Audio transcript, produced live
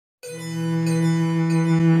Hello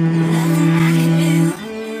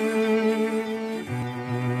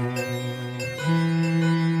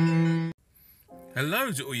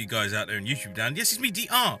to all you guys out there in YouTube land. Yes, it's me,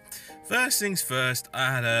 DR. First things first,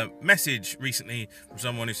 I had a message recently from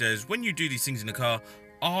someone who says, when you do these things in the car,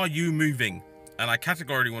 are you moving? And I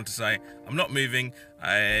categorically want to say, I'm not moving.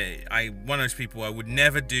 I'm one of those people, I would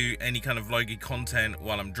never do any kind of vloggy content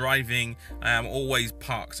while I'm driving. I am always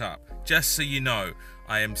parked up. Just so you know,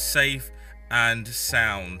 I am safe and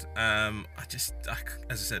sound. As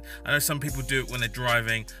I said, I know some people do it when they're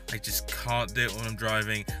driving. I just can't do it when I'm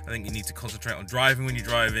driving. I think you need to concentrate on driving when you're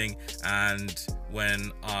driving, and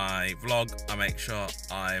when I vlog, I make sure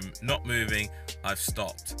I'm not moving, I've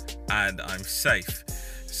stopped, and I'm safe.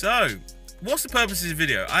 So, what's the purpose of this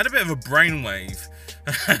video? I had a bit of a brainwave,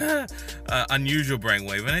 unusual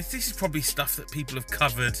brainwave, and this is probably stuff that people have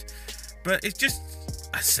covered, but it's just,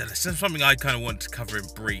 as I said, it's something I kind of want to cover in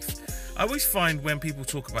brief. I always find when people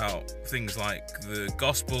talk about things like the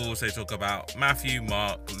Gospels, they talk about Matthew,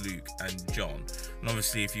 Mark, Luke, and John. And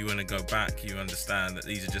obviously, if you want to go back, you understand that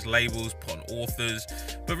these are just labels put on authors.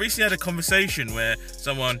 But recently I had a conversation where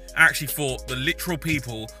someone actually thought the literal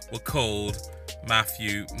people were called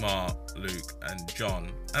Matthew, Mark, Luke, and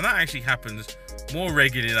John. And that actually happens more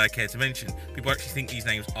regularly than I care to mention. People actually think these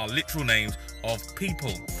names are literal names of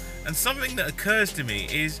people. And something that occurs to me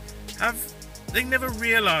is, have they never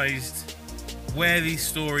realized where these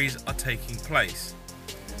stories are taking place?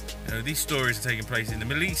 You know, these stories are taking place in the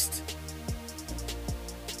Middle East.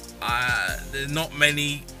 There's not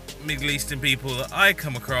many Middle Eastern people that I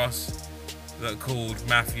come across that are called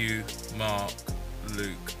Matthew, Mark,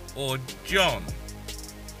 Luke, or John.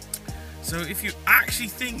 So if you actually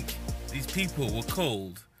think these people were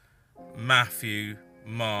called Matthew,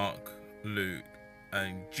 Mark, Luke,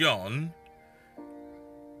 and John,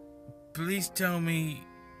 please tell me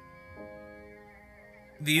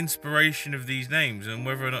the inspiration of these names and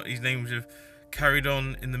whether or not these names have carried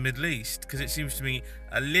on in the Middle East, because it seems to me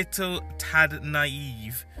a little tad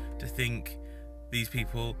naive to think these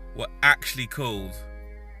people were actually called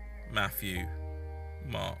Matthew,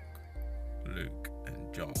 Mark, Luke,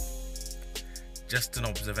 and John. Just an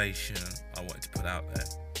observation I wanted to put out there.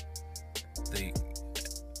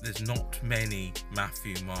 There's not many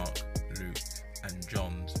Matthew, Mark, Luke, and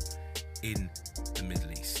Johns in the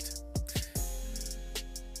Middle East.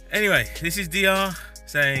 Anyway, this is DR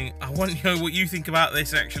saying, I want to know what you think about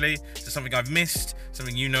this actually. Is there something I've missed?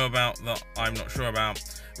 Something you know about that I'm not sure about?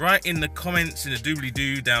 Write in the comments in the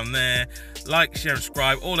doobly-doo down there. Like, share, and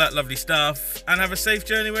subscribe, all that lovely stuff. And have a safe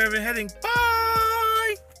journey wherever you're heading.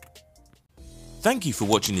 Bye! Thank you for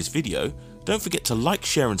watching this video. Don't forget to like,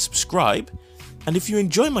 share, and subscribe. And if you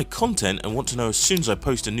enjoy my content and want to know as soon as I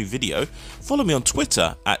post a new video, follow me on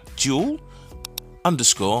Twitter at Duel_RYT.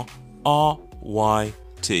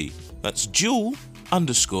 That's Duel_RYT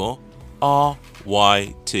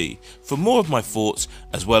for more of my thoughts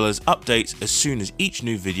as well as updates as soon as each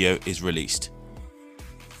new video is released.